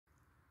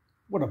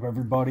What up,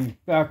 everybody?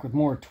 Back with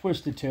more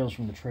Twisted Tales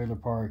from the Trailer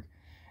Park.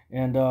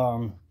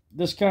 And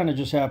this kind of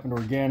just happened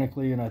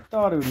organically, and I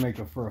thought it would make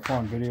for a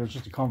fun video. It's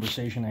just a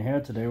conversation I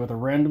had today with a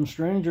random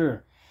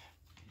stranger.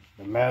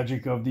 The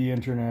magic of the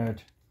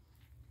internet.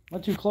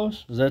 Not too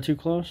close? Is that too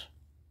close?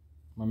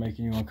 Am I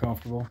making you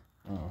uncomfortable?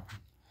 Oh,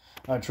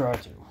 I try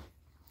to.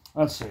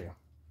 Let's see.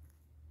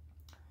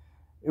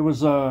 It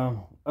was, I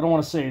don't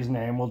want to say his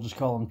name. We'll just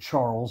call him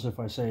Charles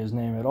if I say his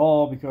name at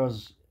all,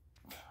 because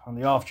on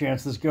the off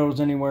chance this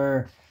goes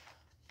anywhere,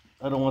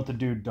 I don't want the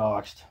dude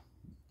doxxed.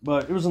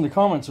 But it was in the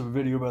comments of a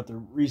video about the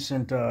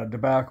recent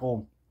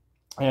debacle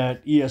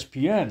at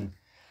ESPN.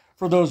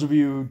 For those of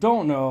you who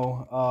don't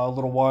know, a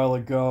little while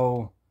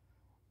ago,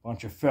 a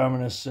bunch of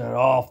feminists said,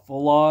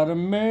 awful lot of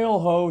male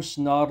hosts,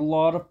 not a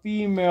lot of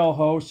female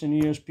hosts,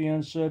 and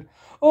ESPN said,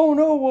 oh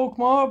no, woke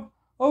mob,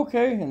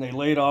 okay. And they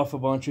laid off a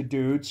bunch of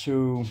dudes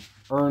who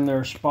earned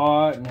their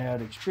spot and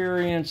had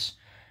experience,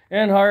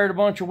 and hired a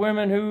bunch of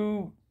women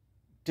who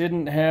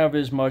didn't have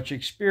as much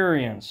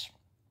experience.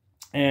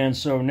 And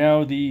so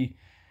now the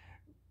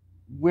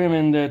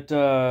women that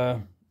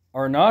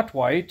are not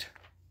white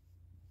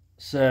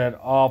said,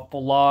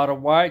 awful lot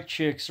of white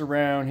chicks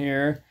around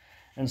here.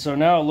 And so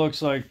now it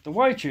looks like the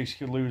white chicks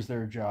could lose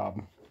their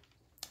job.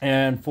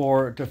 And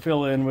to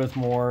fill in with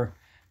more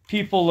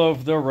people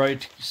of the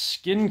right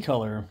skin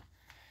color.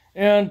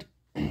 And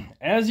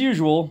as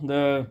usual,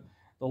 the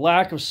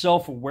lack of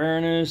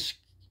self-awareness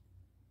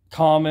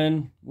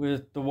common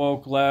with the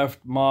woke left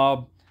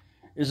mob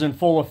is in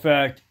full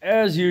effect.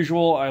 As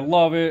usual, I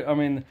love it. I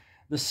mean,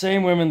 the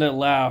same women that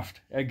laughed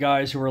at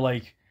guys who were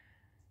like,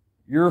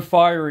 you're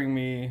firing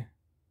me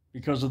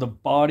because of the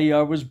body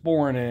I was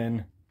born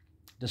in,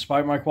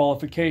 despite my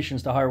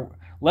qualifications, to hire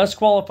less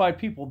qualified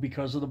people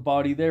because of the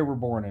body they were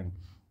born in.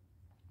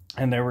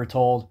 And they were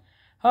told,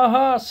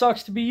 haha,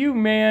 sucks to be you,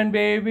 man,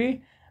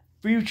 baby.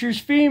 Future's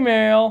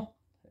female.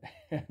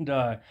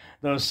 And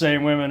those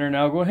same women are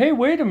now going, hey,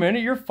 wait a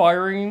minute, you're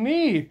firing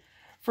me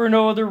for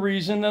no other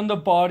reason than the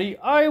body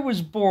I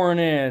was born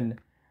in.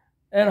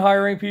 And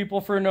hiring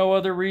people for no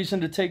other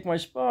reason to take my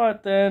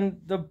spot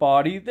than the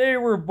body they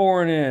were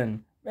born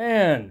in.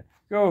 Man,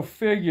 go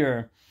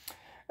figure.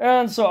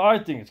 And so I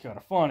think it's kind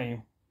of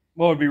funny.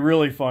 What would be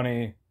really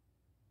funny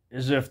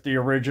is if the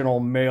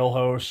original male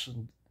hosts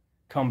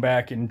come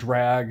back in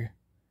drag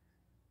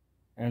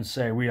and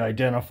say, we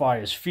identify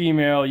as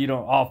female, you know,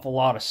 awful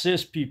lot of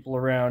cis people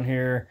around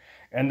here.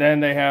 And then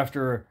they have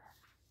to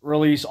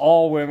release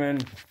all women,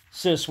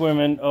 cis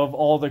women of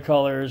all the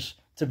colors,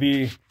 to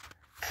be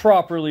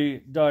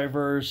properly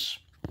diverse.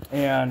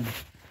 And,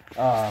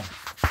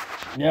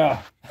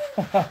 yeah,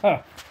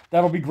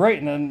 that'll be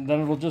great. And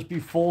then it'll just be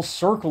full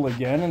circle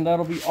again, and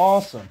that'll be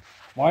awesome.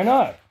 Why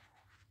not?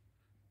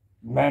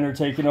 Men are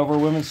taking over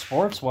women's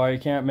sports. Why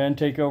can't men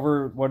take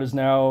over what is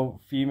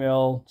now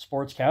female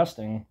sports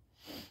casting?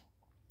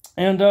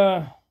 And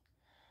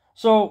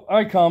so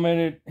I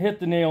commented,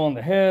 hit the nail on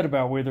the head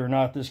about whether or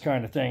not this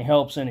kind of thing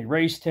helps any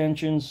race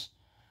tensions.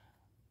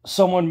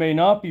 Someone may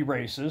not be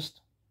racist,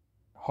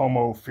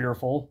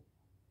 homo-fearful,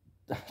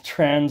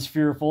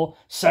 trans-fearful,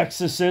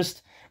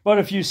 sexist, but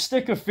if you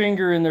stick a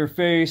finger in their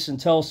face and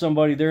tell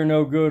somebody they're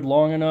no good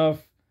long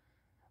enough,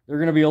 they're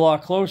going to be a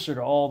lot closer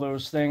to all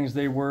those things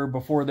they were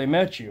before they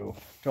met you.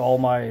 To all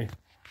my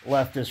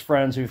leftist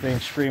friends who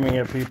think screaming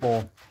at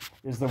people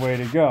is the way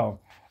to go.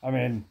 I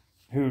mean,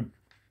 I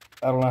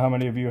don't know how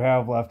many of you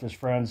have leftist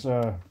friends.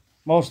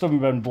 Most of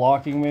them have been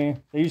blocking me.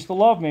 They used to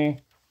love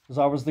me because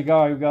I was the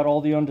guy who got all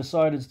the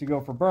undecideds to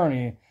go for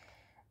Bernie.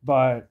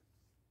 But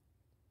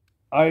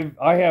I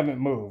haven't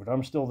moved.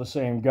 I'm still the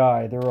same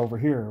guy. They're over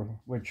here,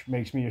 which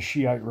makes me a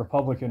Shiite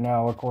Republican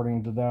now,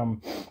 according to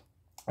them.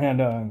 And,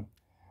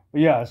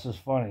 but yeah, it's just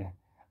funny.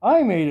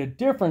 I made a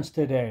difference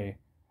today.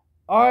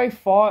 I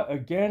fought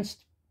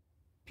against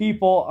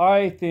people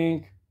I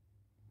think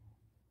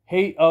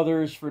hate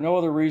others for no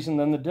other reason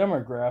than the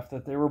demographic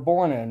that they were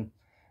born in.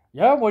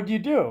 Yeah, what'd you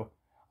do?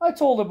 I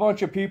told a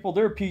bunch of people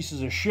they're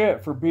pieces of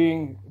shit for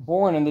being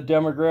born in the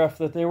demographic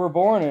that they were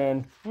born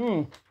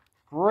in.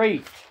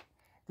 Great.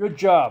 Good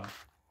job.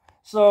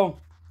 So,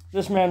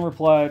 this man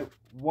replied,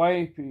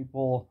 white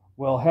people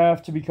will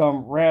have to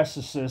become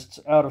racists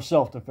out of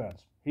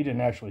self-defense. He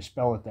didn't actually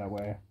spell it that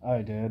way.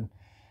 I did.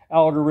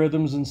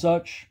 Algorithms and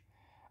such.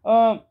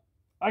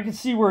 I can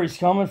see where he's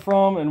coming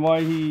from and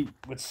why he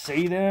would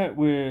say that,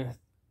 with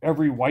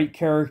every white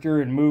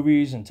character in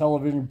movies and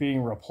television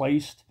being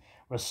replaced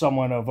with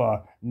someone of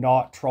a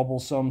not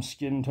troublesome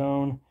skin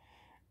tone,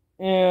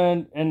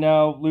 and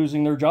now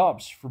losing their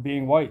jobs for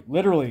being white.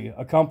 Literally,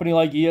 a company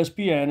like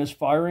ESPN is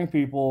firing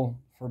people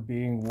for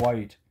being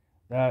white.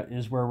 That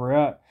is where we're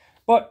at.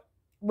 But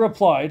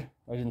replied,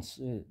 I didn't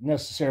say it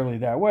necessarily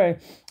that way,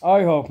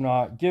 I hope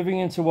not. Giving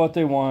into what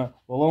they want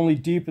will only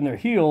deepen their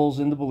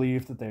heels in the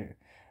belief that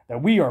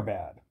we are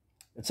bad.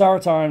 It's our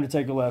time to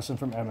take a lesson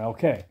from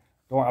MLK.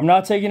 I'm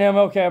not taking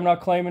MLK. I'm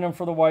not claiming him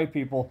for the white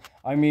people.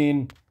 I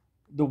mean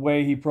the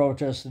way he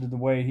protested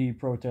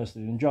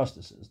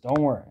injustices.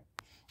 Don't worry.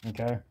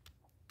 Okay?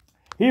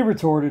 He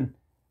retorted,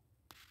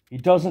 He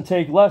doesn't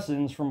take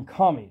lessons from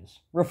commies,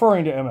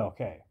 referring to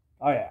MLK.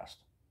 I asked.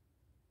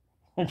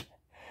 Wait,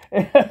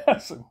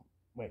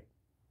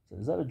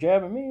 is that a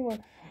jab at me?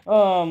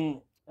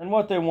 And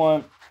what they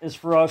want is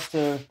for us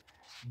to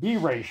be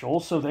racial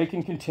so they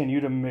can continue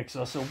to mix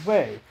us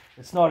away.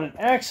 It's not an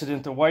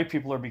accident that white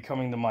people are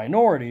becoming the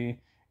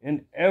minority.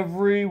 In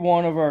every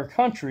one of our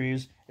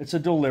countries, it's a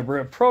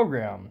deliberate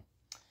program.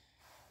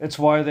 It's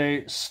why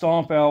they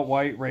stomp out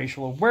white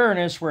racial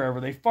awareness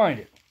wherever they find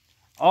it.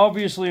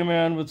 Obviously a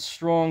man with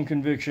strong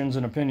convictions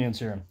and opinions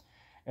here.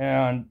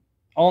 And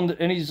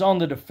he's on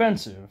the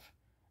defensive.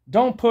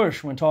 Don't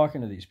push when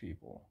talking to these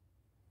people.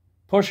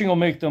 Pushing will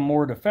make them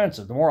more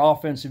defensive. The more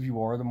offensive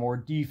you are, the more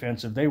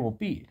defensive they will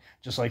be.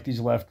 Just like these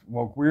left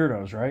woke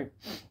weirdos, right?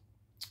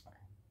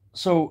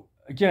 So,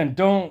 again,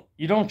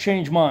 you don't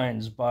change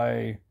minds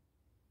by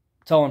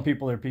telling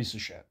people they're a piece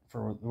of shit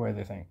for the way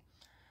they think.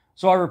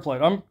 So I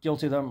replied, I'm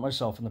guilty of that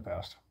myself in the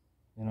past,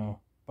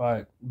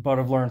 but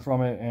I've learned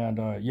from it,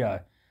 and yeah,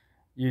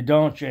 you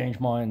don't change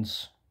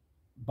minds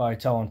by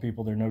telling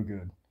people they're no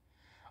good.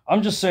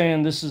 I'm just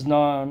saying this is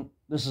not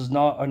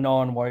a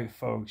non-white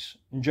folks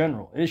in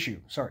general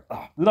issue. Sorry,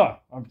 I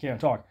can't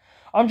talk.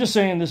 I'm just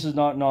saying this is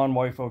not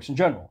non-white folks in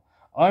general.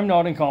 I'm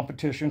not in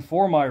competition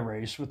for my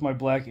race with my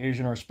black,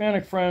 Asian, or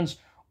Hispanic friends,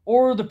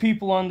 or the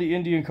people on the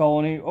Indian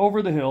colony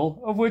over the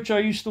hill, of which I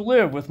used to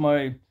live with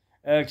my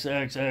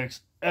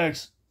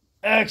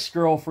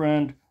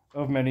ex-girlfriend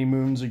of many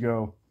moons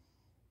ago.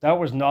 That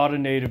was not a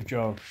native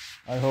joke.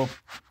 I hope...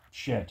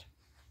 Shit.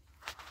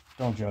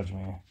 Don't judge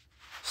me.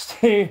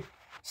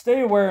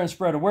 Stay aware and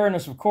spread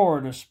awareness, of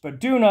course, but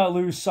do not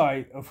lose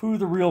sight of who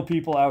the real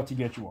people out to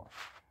get you are.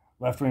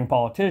 Left-wing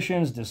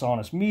politicians,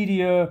 dishonest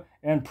media,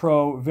 and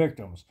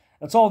pro-victims.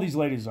 That's all these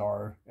ladies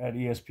are at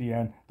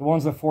ESPN. The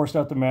ones that forced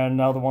out the men,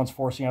 now the ones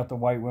forcing out the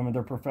white women.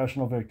 They're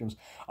professional victims.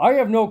 I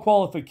have no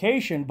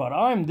qualification, but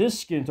I'm this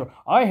skin tone.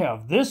 I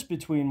have this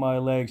between my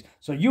legs,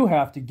 so you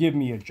have to give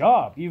me a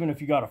job, even if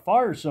you got to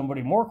fire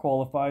somebody more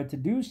qualified to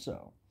do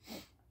so.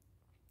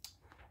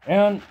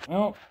 And,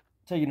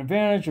 taking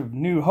advantage of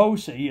new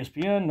hosts at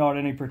ESPN, not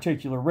any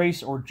particular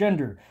race or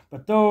gender,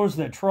 but those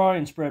that try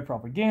and spread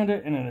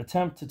propaganda in an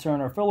attempt to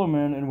turn our fellow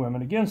men and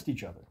women against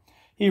each other.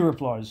 He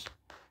replies,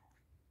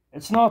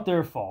 it's not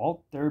their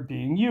fault. They're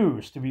being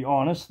used. To be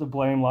honest, the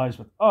blame lies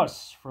with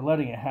us for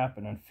letting it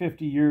happen. And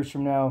 50 years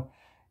from now,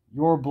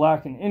 your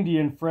black and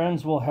Indian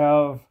friends will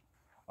have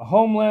a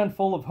homeland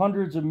full of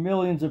hundreds of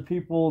millions of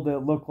people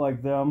that look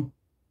like them.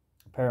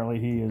 Apparently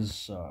he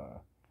is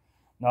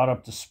not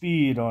up to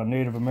speed on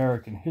Native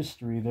American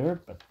history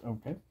there, but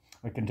okay.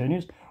 It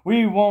continues.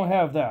 We won't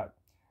have that.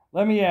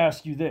 Let me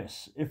ask you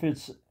this. If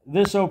it's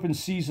this open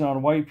season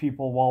on white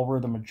people while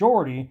we're the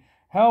majority,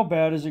 how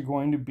bad is it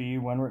going to be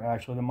when we're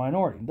actually the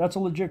minority? That's a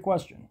legit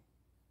question.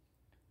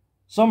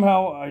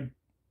 Somehow, I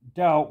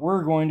doubt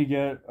we're going to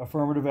get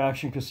affirmative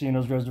action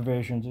casinos,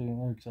 reservations,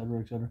 etc.,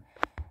 etc.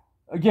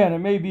 Again, it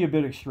may be a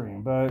bit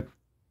extreme, but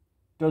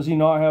does he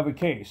not have a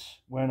case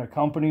when a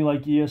company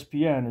like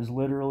ESPN is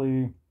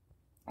literally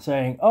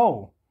saying,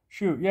 oh,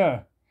 shoot,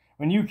 yeah,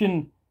 when you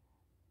can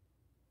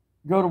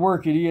go to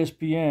work at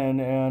ESPN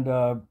and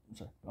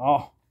say,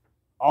 oh,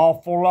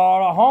 awful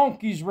lot of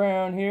honkies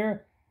around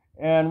here,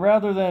 and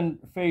rather than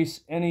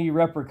face any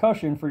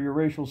repercussion for your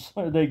racial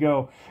slur, they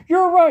go,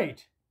 you're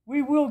right,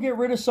 we will get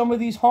rid of some of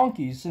these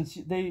honkies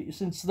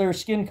since their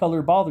skin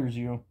color bothers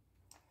you.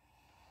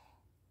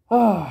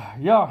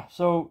 Yeah,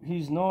 so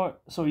he's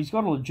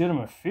got a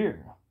legitimate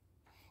fear.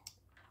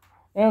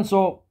 And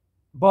so,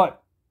 but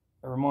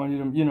I reminded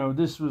him,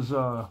 this was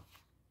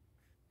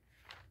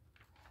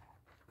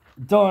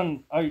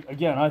done, I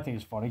think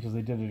it's funny because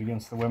they did it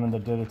against the women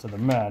that did it to the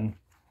men.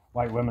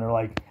 White women are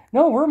like,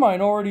 no, we're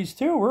minorities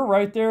too. We're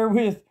right there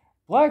with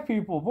black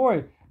people.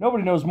 Boy,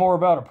 nobody knows more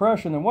about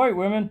oppression than white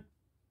women.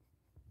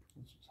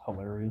 It's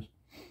hilarious.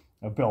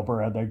 Bill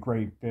Burr had that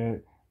great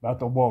bit about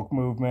the woke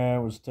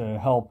movement. It was to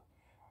help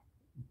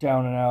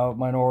down and out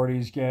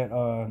minorities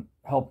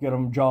help get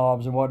them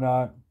jobs and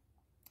whatnot.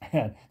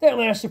 And that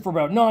lasted for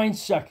about 9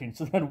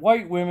 seconds. And then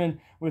white women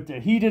with the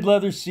heated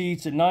leather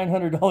seats and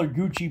 $900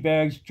 Gucci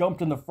bags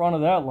jumped in the front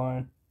of that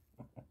line.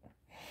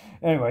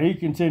 Anyway, he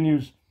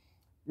continues,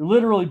 you're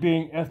literally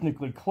being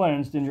ethnically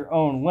cleansed in your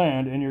own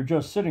land, and you're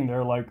just sitting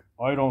there like,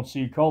 I don't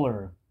see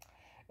color.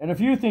 And if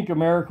you think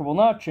America will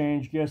not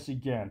change, guess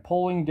again.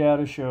 Polling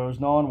data shows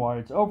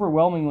non-whites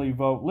overwhelmingly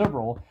vote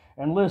liberal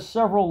and lists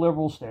several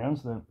liberal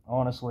stands that,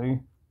 honestly,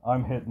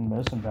 I'm hit and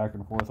miss and back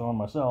and forth on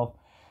myself,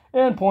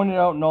 and pointed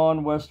out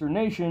non-Western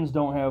nations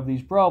don't have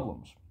these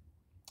problems.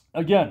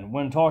 Again,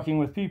 when talking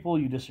with people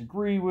you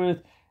disagree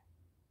with,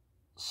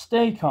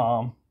 stay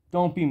calm,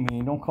 don't be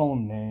mean, don't call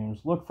them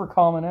names, look for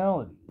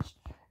commonalities,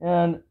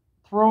 and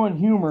throw in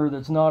humor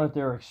that's not at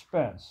their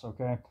expense,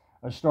 okay?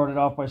 I started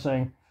off by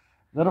saying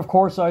that, of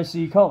course, I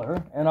see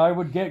color, and I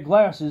would get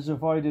glasses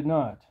if I did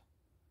not.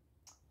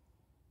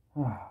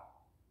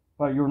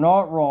 But you're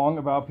not wrong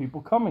about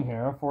people coming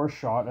here for a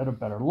shot at a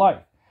better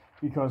life,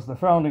 because the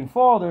founding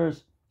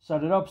fathers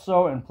set it up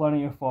so, and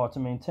plenty have fought to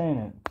maintain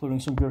it, including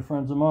some good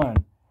friends of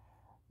mine.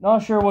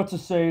 Not sure what to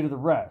say to the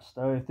rest.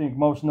 I think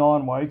most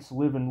non-whites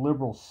live in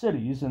liberal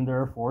cities and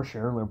therefore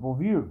share liberal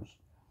views.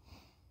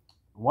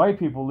 White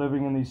people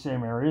living in these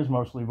same areas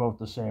mostly vote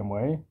the same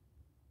way.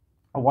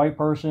 A white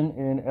person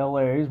in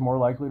LA is more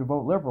likely to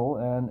vote liberal,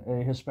 and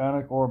a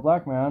Hispanic or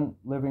black man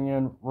living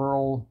in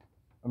rural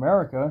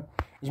America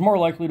is more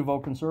likely to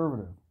vote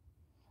conservative.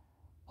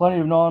 Plenty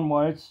of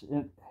non-whites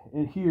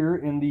here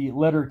in the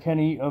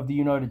Letterkenny of the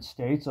United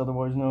States,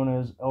 otherwise known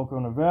as Elko,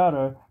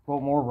 Nevada,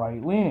 vote more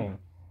right-leaning.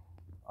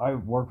 I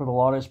work with a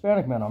lot of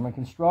Hispanic men. I'm in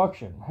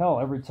construction. Hell,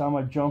 every time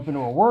I jump into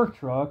a work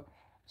truck,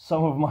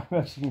 some of my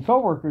Mexican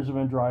coworkers have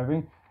been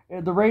driving,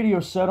 the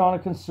radio's set on a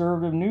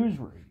conservative news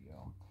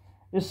radio.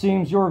 It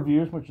seems your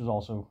views, which is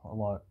also a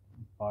lot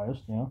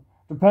biased,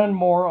 depend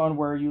more on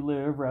where you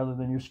live rather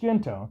than your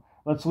skin tone.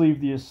 Let's leave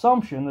the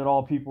assumption that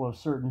all people of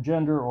certain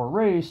gender or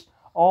race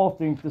all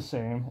think the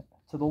same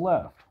to the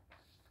left.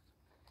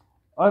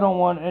 I don't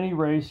want any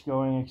race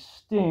going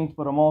extinct,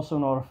 but I'm also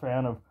not a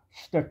fan of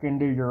sticking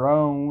to your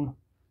own.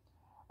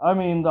 I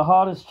mean, the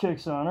hottest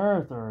chicks on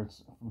earth are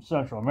from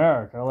Central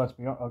America, let's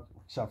be honest,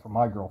 except for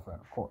my girlfriend,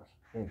 of course.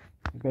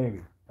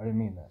 Baby, I didn't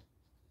mean that.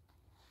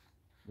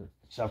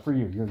 Except for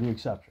you, you're the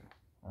exception,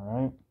 all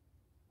right?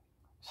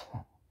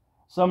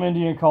 Some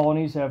Indian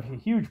colonies have a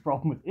huge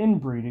problem with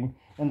inbreeding,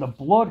 and the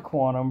blood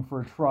quantum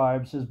for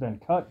tribes has been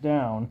cut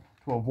down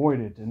to avoid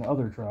it in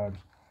other tribes.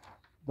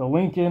 The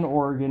Lincoln,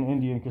 Oregon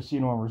Indian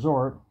Casino and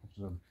Resort, which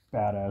is a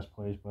badass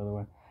place, by the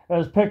way,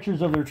 has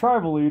pictures of their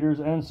tribal leaders,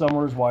 and some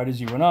are as white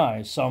as you and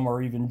I. Some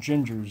are even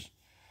gingers.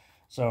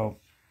 So,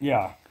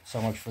 yeah,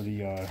 so much for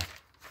the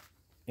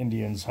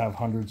Indians have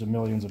hundreds of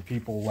millions of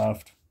people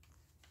left.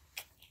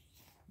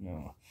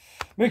 No.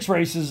 Mixed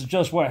races is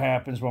just what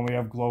happens when we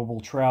have global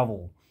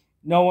travel.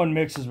 No one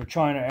mixes with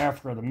China,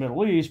 Africa, or the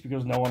Middle East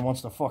because no one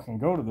wants to fucking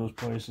go to those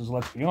places.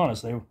 Let's be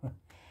honest.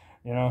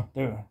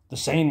 The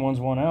sane ones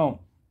won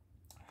out.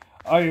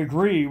 I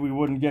agree we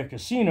wouldn't get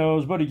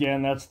casinos, but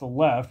again, that's the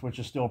left, which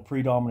is still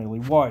predominantly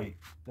white,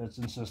 that's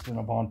insistent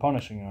upon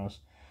punishing us.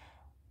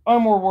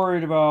 I'm more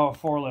worried about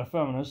far-left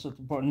feminists,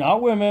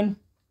 not women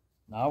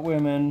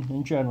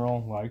in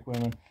general, like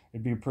women.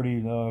 It'd be a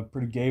pretty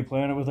gay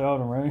planet without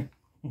them, right?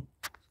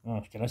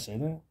 Can I say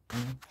that?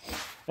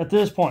 At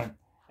this point,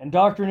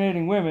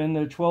 indoctrinating women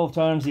at 12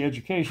 times the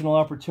educational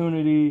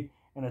opportunity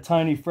and a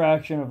tiny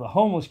fraction of the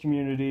homeless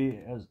community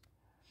as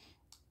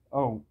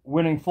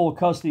winning full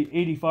custody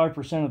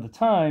 85% of the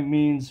time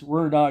means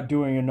we're not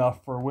doing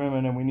enough for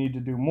women and we need to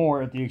do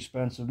more at the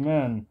expense of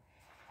men.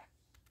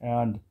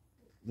 And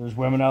there's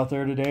women out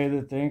there today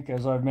that think,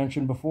 as I've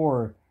mentioned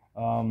before,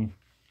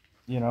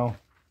 we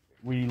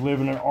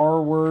live in an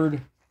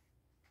R-word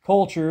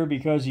culture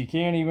because you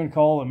can't even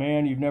call a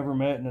man you've never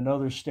met in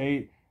another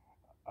state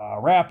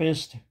a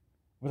rapist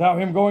without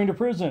him going to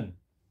prison.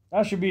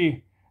 That should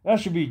be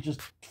just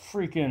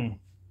freaking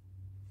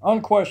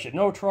unquestioned.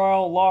 No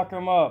trial, lock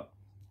him up.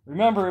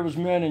 Remember, it was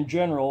men in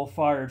general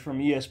fired from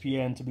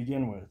ESPN to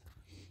begin with.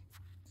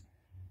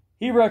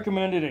 He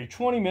recommended a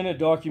 20-minute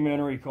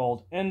documentary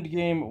called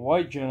Endgame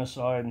White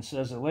Genocide and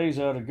says it lays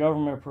out a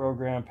government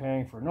program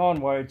paying for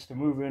non-whites to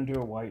move into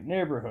white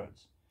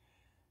neighborhoods.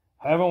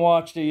 I haven't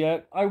watched it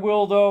yet. I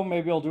will, though.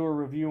 Maybe I'll do a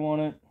review on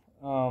it.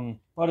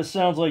 But it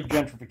sounds like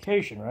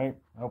gentrification, right?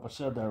 I hope I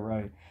said that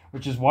right.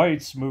 Which is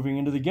whites moving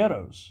into the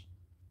ghettos.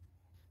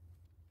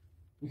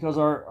 Because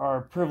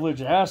our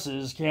privileged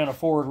asses can't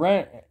afford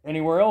rent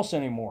anywhere else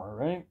anymore,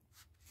 right?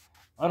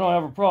 I don't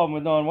have a problem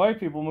with non-white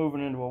people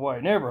moving into a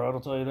white neighborhood,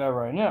 I'll tell you that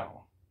right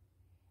now.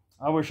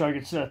 I wish I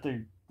could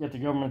get the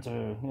government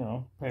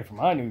to, pay for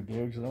my new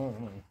gigs.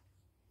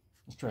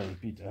 Let's try to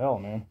beat the hell,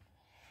 man.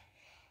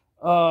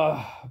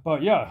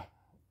 But yeah,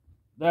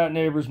 that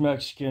neighbor's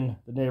Mexican,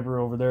 the neighbor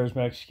over there is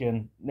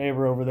Mexican,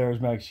 neighbor over there is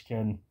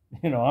Mexican.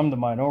 I'm the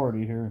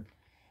minority here.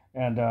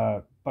 And,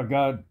 but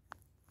God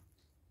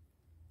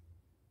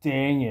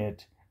dang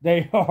it,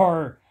 they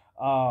are,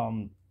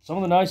 some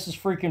of the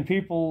nicest freaking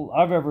people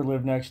I've ever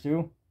lived next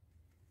to.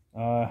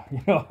 I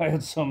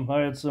had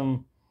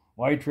some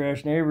white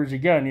trash neighbors.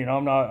 Again,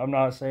 I'm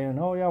not saying,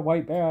 oh yeah,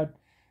 white bad.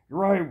 You're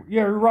right.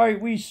 Yeah, you're right.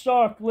 We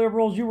suck,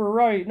 liberals. You were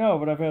right. No,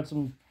 but I've had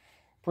some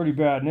pretty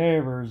bad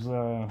neighbors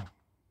that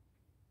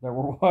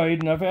were white,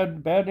 and I've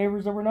had bad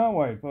neighbors that were not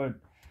white. But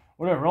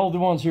whatever. All the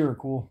ones here are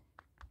cool.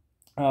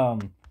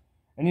 And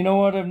you know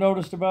what I've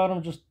noticed about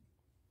them, just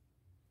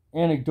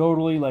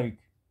anecdotally, like,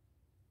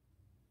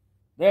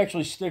 they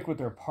actually stick with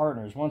their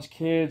partners. Once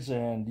kids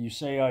and you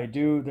say I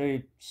do,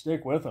 they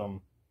stick with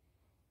them.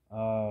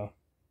 A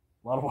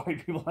lot of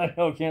white people I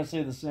know can't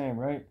say the same,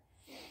 right?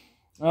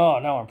 Oh,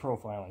 now I'm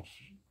profiling.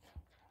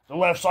 The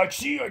left's like,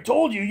 see, I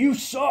told you, you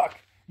suck.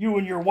 You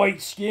and your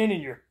white skin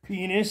and your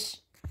penis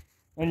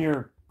and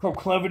your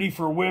proclivity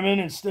for women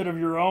instead of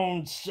your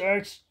own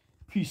sex.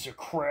 Piece of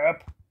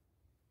crap.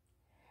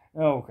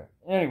 Okay.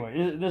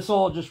 Anyway, this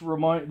all just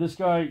this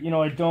guy,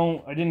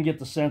 I didn't get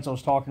the sense I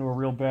was talking to a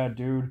real bad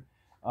dude.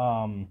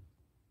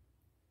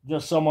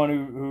 Just someone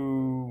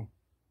who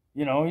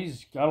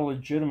he's got a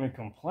legitimate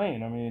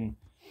complaint. I mean,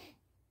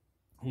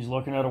 he's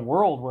looking at a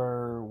world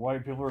where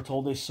white people are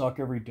told they suck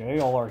every day.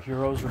 All our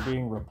heroes are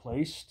being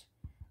replaced,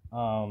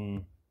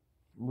 reimagined,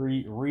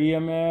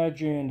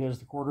 as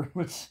the quarter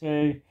would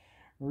say,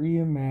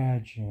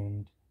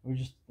 reimagined. We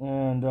just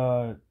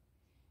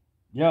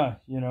yeah,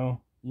 you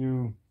know,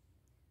 you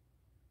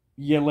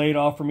get laid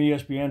off from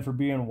ESPN for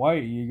being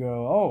white. You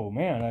go, oh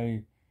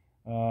man,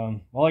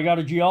 well, I got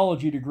a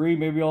geology degree.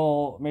 Maybe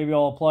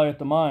I'll apply at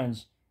the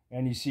mines.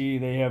 And you see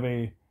they have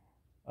a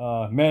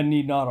men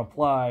need not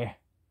apply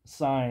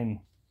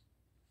sign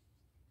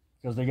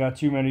because they got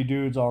too many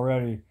dudes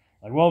already.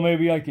 Like, well,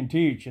 maybe I can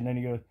teach. And then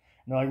you go, and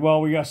they're like, well,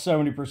 we got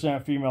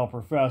 70% female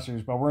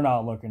professors, but we're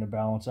not looking to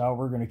balance out.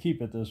 We're going to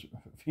keep it this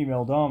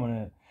female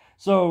dominant.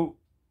 So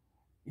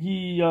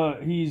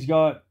he's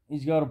got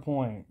a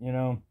point, you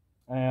know.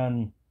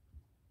 And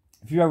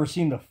if you've ever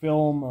seen the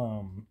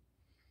film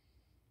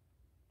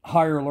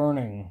Higher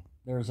Learning,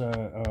 there's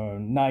a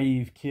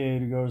naive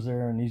kid who goes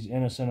there and he's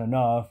innocent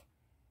enough,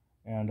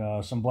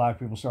 and some black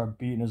people start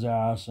beating his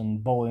ass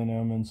and bullying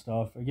him and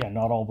stuff. Again,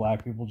 not all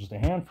black people, just a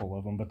handful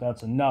of them, but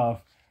that's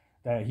enough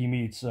that he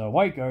meets a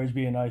white guy who's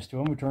being nice to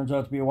him, who turns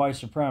out to be a white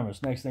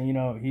supremacist. Next thing you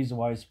know, he's a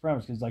white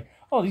supremacist. He's like,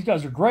 oh, these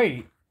guys are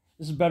great.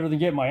 This is better than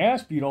getting my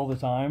ass beat all the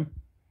time.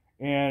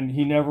 And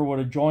he never would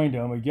have joined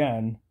him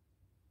again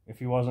if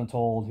he wasn't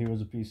told he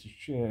was a piece of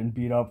shit and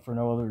beat up for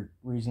no other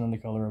reason than the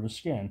color of his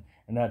skin.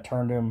 And that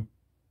turned him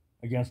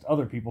against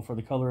other people for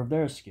the color of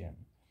their skin.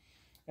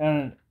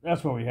 And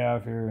that's what we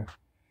have here.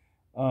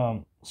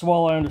 So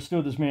while I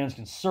understood this man's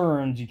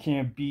concerns, you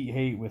can't beat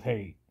hate with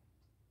hate.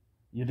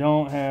 You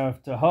don't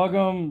have to hug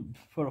him,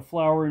 put a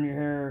flower in your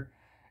hair,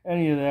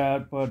 any of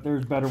that, but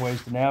there's better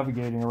ways to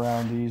navigating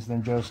around these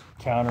than just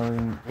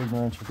countering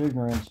ignorance with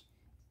ignorance.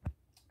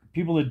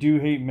 People that do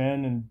hate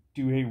men and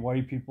do hate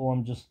white people,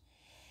 I'm just,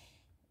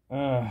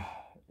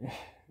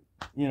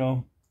 you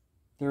know,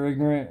 they're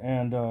ignorant,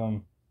 and,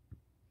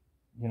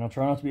 you know,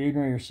 try not to be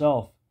ignorant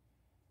yourself.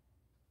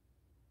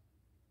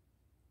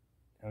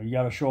 You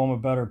got to show them a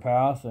better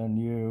path, and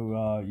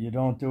you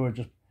don't do it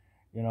just,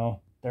 you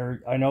know,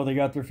 I know they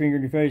got their finger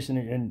in your face,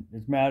 and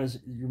you're mad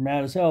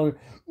as hell.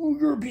 Oh,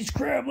 you're a piece of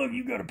crap. Look,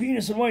 you got a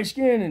penis and white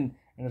skin, and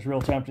it's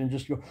real tempting to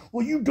just go,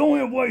 well, you don't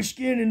have white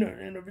skin in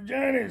the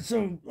vagina,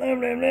 so blah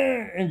blah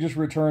blah, and just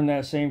return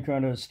that same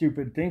kind of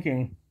stupid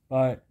thinking.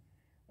 But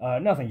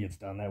nothing gets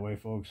done that way,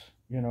 folks.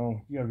 You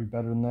know, you got to be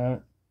better than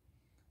that.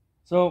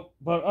 So,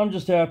 but I'm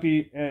just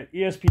happy at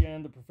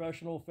ESPN, the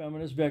professional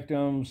feminist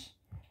victims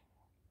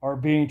are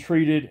being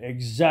treated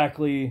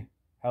exactly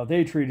how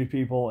they treated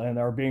people, and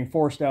are being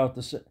forced out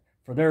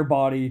for their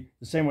body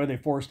the same way they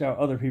forced out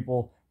other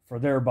people for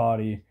their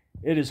body.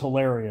 It is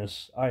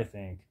hilarious, I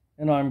think.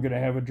 And I'm going to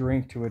have a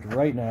drink to it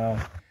right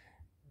now.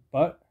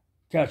 But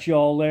catch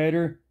y'all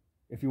later.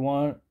 If you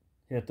want,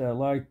 hit that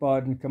like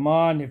button. Come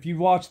on. If you've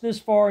watched this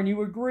far and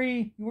you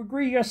agree,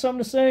 you got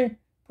something to say,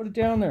 put it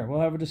down there.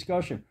 We'll have a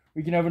discussion.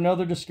 We can have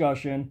another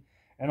discussion,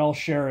 and I'll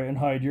share it and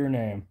hide your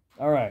name.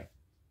 All right.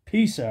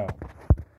 Peace out.